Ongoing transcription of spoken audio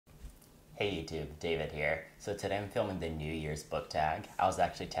Hey YouTube, David here. So today I'm filming the New Year's book tag. I was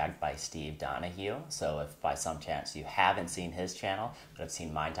actually tagged by Steve Donoghue, so if by some chance you haven't seen his channel, but have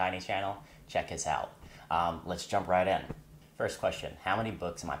seen my tiny channel, check his out. Let's jump right in. First question, how many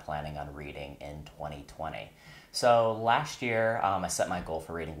books am I planning on reading in 2020? So last year, I set my goal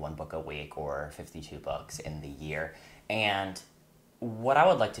for reading one book a week or 52 books in the year, and what I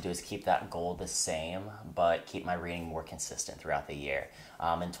would like to do is keep that goal the same, but keep my reading more consistent throughout the year.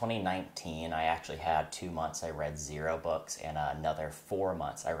 In 2019, I actually had 2 months I read 0 books, and another 4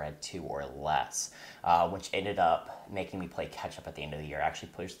 months I read 2 or less, which ended up making me play catch up at the end of the year. I actually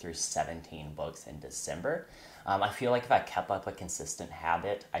pushed through 17 books in December. I feel like if I kept up a consistent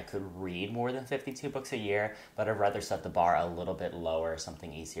habit, I could read more than 52 books a year, but I'd rather set the bar a little bit lower,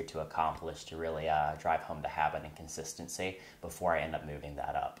 something easier to accomplish to really drive home the habit and consistency before I end up moving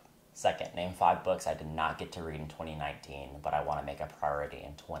that up. Second, name 5 books I did not get to read in 2019, but I want to make a priority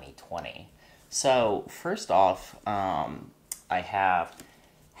in 2020. So first off, I have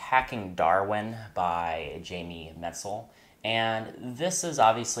Hacking Darwin by Jamie Metzl. And this is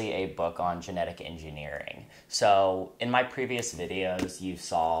obviously a book on genetic engineering. So in my previous videos, you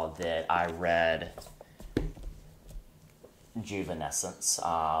saw that I read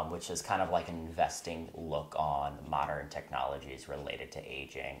Juvenescence, which is kind of like an investing look on modern technologies related to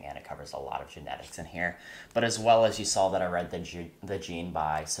aging, and it covers a lot of genetics in here. But as well as you saw that I read The Gene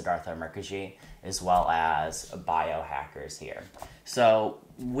by Siddhartha Mukherjee, as well as Biohackers here. So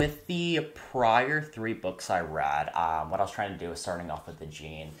with the prior 3 books I read, what I was trying to do was starting off with The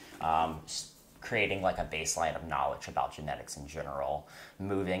Gene, creating like a baseline of knowledge about genetics in general,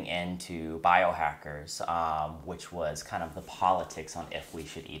 moving into Biohackers, which was kind of the politics on if we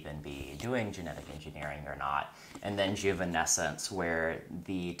should even be doing genetic engineering or not, and then Juvenescence, where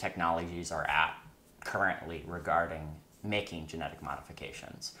the technologies are at currently regarding making genetic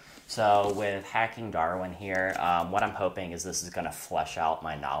modifications. So with Hacking Darwin here, what I'm hoping is this is going to flesh out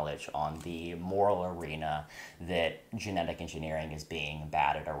my knowledge on the moral arena that genetic engineering is being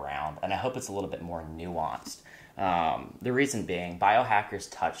batted around, and I hope it's a little bit more nuanced. The reason being, Biohackers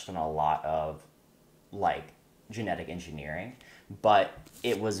touched on a lot of like genetic engineering, but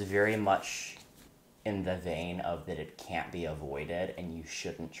it was very much in the vein of that it can't be avoided and you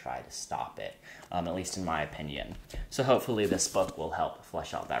shouldn't try to stop it, at least in my opinion. So hopefully this book will help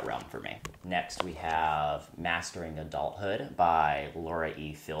flesh out that realm for me. Next we have Mastering Adulthood by Laura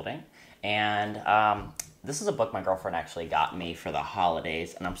E. Fielding. And this is a book my girlfriend actually got me for the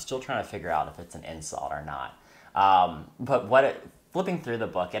holidays, and I'm still trying to figure out if it's an insult or not. Flipping through the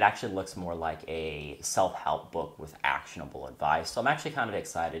book, it actually looks more like a self-help book with actionable advice. So I'm actually kind of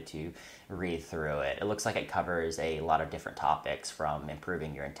excited to read through it. It looks like it covers a lot of different topics, from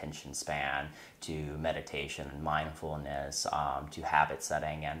improving your attention span to meditation and mindfulness, to habit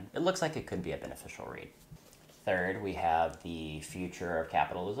setting, and it looks like it could be a beneficial read. Third, we have The Future of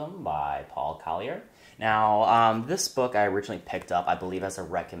Capitalism by Paul Collier. Now, this book I originally picked up, I believe, as a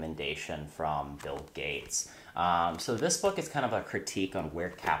recommendation from Bill Gates. So this book is kind of a critique on where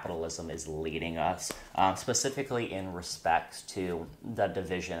capitalism is leading us, specifically in respects to the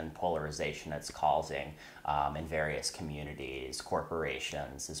division and polarization it's causing in various communities,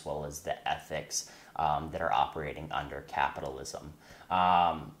 corporations, as well as the ethics that are operating under capitalism.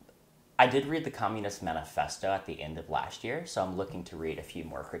 I did read the Communist Manifesto at the end of last year, so I'm looking to read a few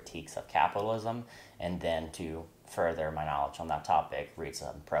more critiques of capitalism, and then to further my knowledge on that topic, read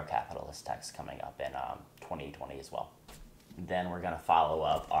some pro-capitalist texts coming up in 2020 as well. Then we're going to follow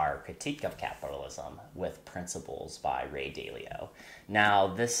up our critique of capitalism with Principles by Ray Dalio. Now,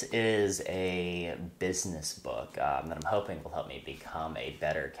 this is a business book that I'm hoping will help me become a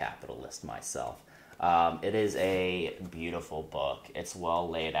better capitalist myself. It is a beautiful book. It's well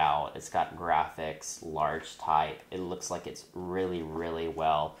laid out. It's got graphics, large type. It looks like it's really, really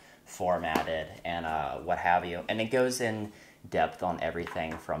well formatted and what have you. And it goes in depth on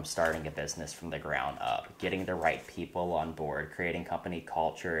everything from starting a business from the ground up, getting the right people on board, creating company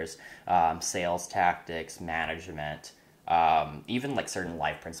cultures, sales tactics, management, even like certain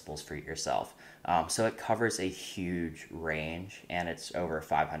life principles for yourself. So it covers a huge range, and it's over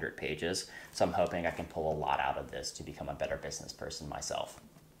 500 pages. So I'm hoping I can pull a lot out of this to become a better business person myself.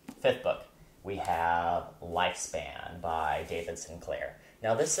 Fifth book, we have Lifespan by David Sinclair.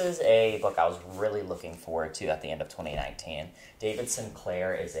 Now, this is a book I was really looking forward to at the end of 2019. David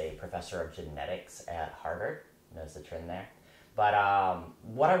Sinclair is a professor of genetics at Harvard. Notice the trend there. But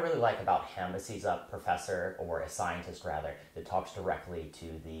what I really like about him is he's a professor, or a scientist rather, that talks directly to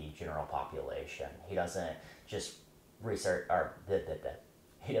the general population. He doesn't just research, or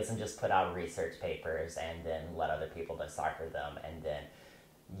he doesn't just put out research papers and then let other people decipher them, and then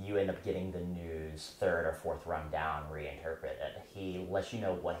you end up like getting the news third or fourth rundown reinterpreted. He lets you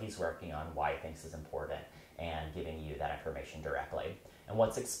know what he's working on, why he thinks is important, and giving you that information directly. And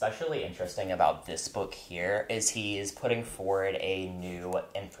what's especially interesting about this book here is he is putting forward a new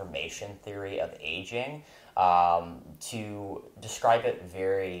information theory of aging to describe it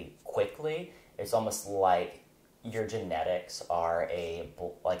very quickly. It's almost like your genetics are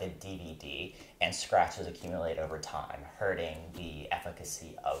like a DVD, and scratches accumulate over time, hurting the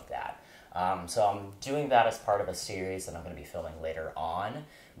efficacy of that. So I'm doing that as part of a series that I'm going to be filming later on,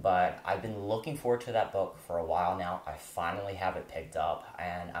 but I've been looking forward to that book for a while now. I finally have it picked up,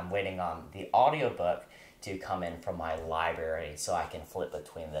 and I'm waiting on the audiobook to come in from my library so I can flip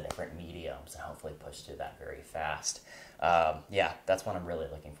between the different mediums and hopefully push through that very fast. Yeah, that's what I'm really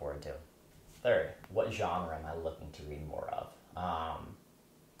looking forward to. Third, what genre am I looking to read more of?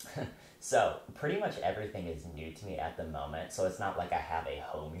 So pretty much everything is new to me at the moment, so it's not like I have a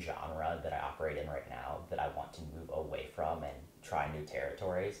home genre that I operate in right now that I want to move away from and try new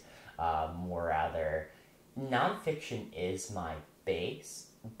territories. More rather, nonfiction is my base,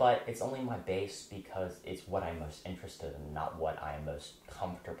 but it's only my base because it's what I'm most interested in, not what I'm most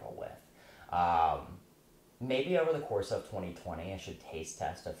comfortable with. Maybe over the course of 2020, I should taste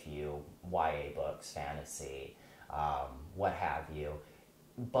test a few YA books, fantasy, what have you,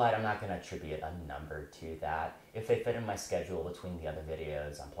 but I'm not going to attribute a number to that. If they fit in my schedule between the other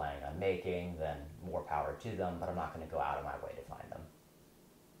videos I'm planning on making, then more power to them, but I'm not going to go out of my way to find them.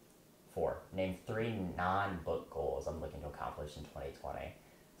 4, name 3 non-book goals I'm looking to accomplish in 2020.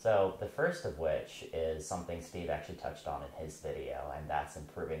 So the first of which is something Steve actually touched on in his video, and that's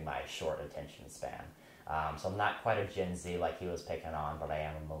improving my short attention span. So I'm not quite a Gen Z like he was picking on, but I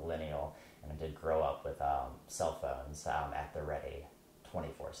am a millennial, and I did grow up with cell phones at the ready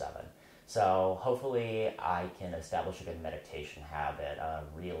 24/7. So hopefully I can establish a good meditation habit,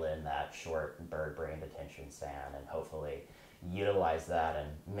 reel in that short bird-brained attention span, and hopefully utilize that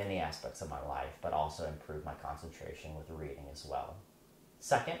in many aspects of my life, but also improve my concentration with reading as well.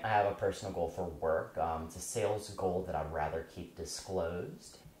 Second, I have a personal goal for work. It's a sales goal that I'd rather keep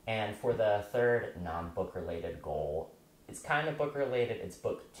disclosed. And for the third non-book related goal, it's kind of book related, it's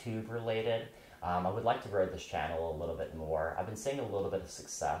booktube related. I would like to grow this channel a little bit more. I've been seeing a little bit of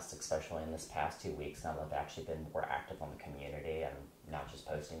success, especially in this past 2 weeks, now that I've actually been more active on the community and not just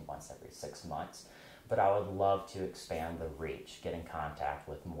posting once every 6 months. But I would love to expand the reach, get in contact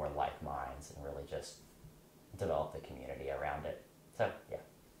with more like minds, and really just develop the community around it. So, yeah.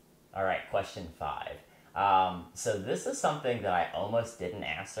 All right, question 5. So this is something that I almost didn't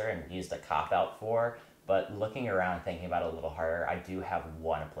answer and used a cop-out for, but looking around and thinking about it a little harder, I do have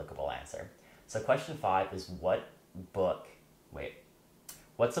one applicable answer. So question 5 is what's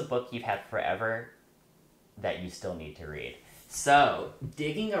a book you've had forever that you still need to read? So,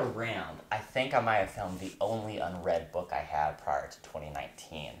 digging around, I think I might have found the only unread book I had prior to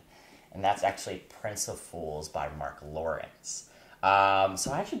 2019, and that's actually Prince of Fools by Mark Lawrence.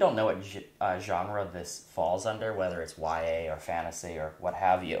 So I actually don't know what genre this falls under, whether it's YA or fantasy or what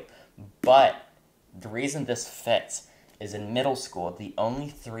have you. But the reason this fits is in middle school, the only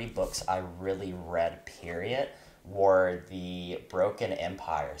 3 books I really read, period, were the Broken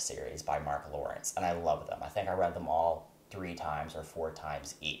Empire series by Mark Lawrence, and I love them. I think I read them all 3 times or 4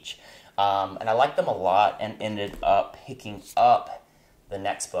 times each. And I liked them a lot and ended up picking up the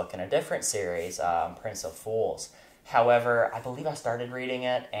next book in a different series, Prince of Fools. However, I believe I started reading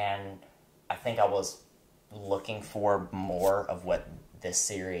it, and I think I was looking for more of what this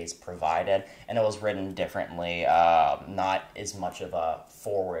series provided, and it was written differently, not as much of a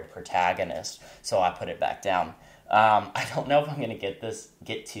forward protagonist, so I put it back down. I don't know if I'm going to get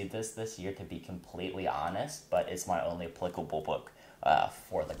to this year, to be completely honest, but it's my only applicable book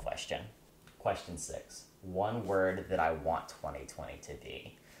for the question. Question 6. One word that I want 2020 to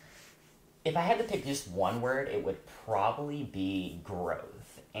be. If I had to pick just one word, it would probably be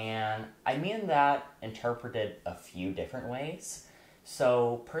growth. And I mean that interpreted a few different ways.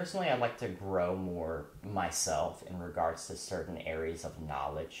 So personally, I'd like to grow more myself in regards to certain areas of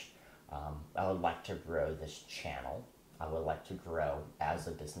knowledge. I would like to grow this channel. I would like to grow as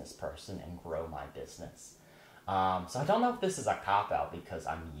a business person and grow my business. So I don't know if this is a cop-out because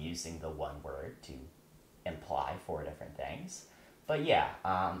I'm using the one word to imply 4 different things. But yeah,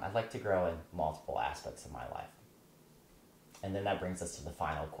 I'd like to grow in multiple aspects of my life. And then that brings us to the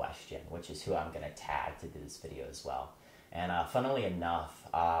final question, which is who I'm going to tag to do this video as well. And funnily enough,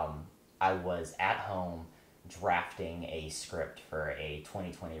 I was at home drafting a script for a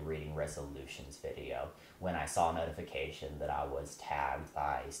 2020 reading resolutions video when I saw a notification that I was tagged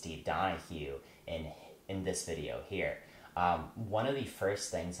by Steve Donoghue in this video here. One of the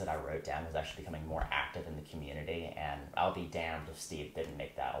first things that I wrote down was actually becoming more active in the community, and I'll be damned if Steve didn't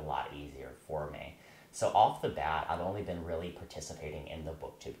make that a lot easier for me. So off the bat, I've only been really participating in the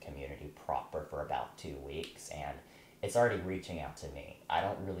booktube community proper for about 2 weeks, and it's already reaching out to me. I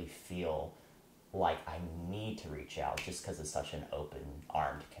don't really feel like I need to reach out just because it's such an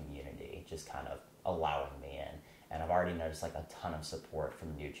open-armed community, just kind of allowing me in. And I've already noticed like a ton of support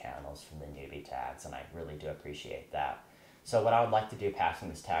from new channels, from the newbie tags, and I really do appreciate that. So what I would like to do passing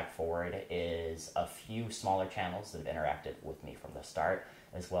this tag forward is a few smaller channels that have interacted with me from the start,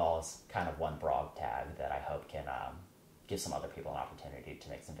 as well as kind of one broad tag that I hope can give some other people an opportunity to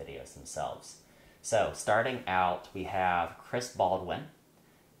make some videos themselves. So starting out, we have Chris Baldwin,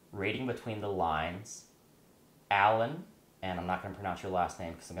 Reading Between the Lines, Alan, and I'm not going to pronounce your last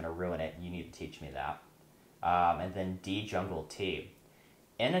name because I'm going to ruin it. You need to teach me that. And then D Jungle T.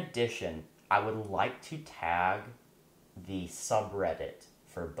 In addition, I would like to tag the subreddit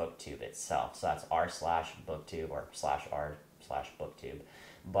for booktube itself. So that's r/booktube or /r/booktube.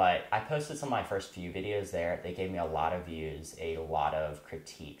 But I posted some of my first few videos there. They gave me a lot of views, a lot of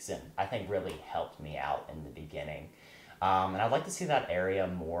critiques, and I think really helped me out in the beginning. And I'd like to see that area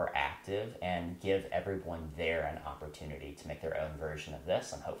more active and give everyone there an opportunity to make their own version of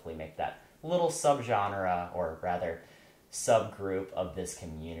this and hopefully make that little subgenre, or rather subgroup of this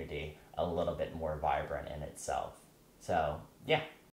community, a little bit more vibrant in itself. So yeah,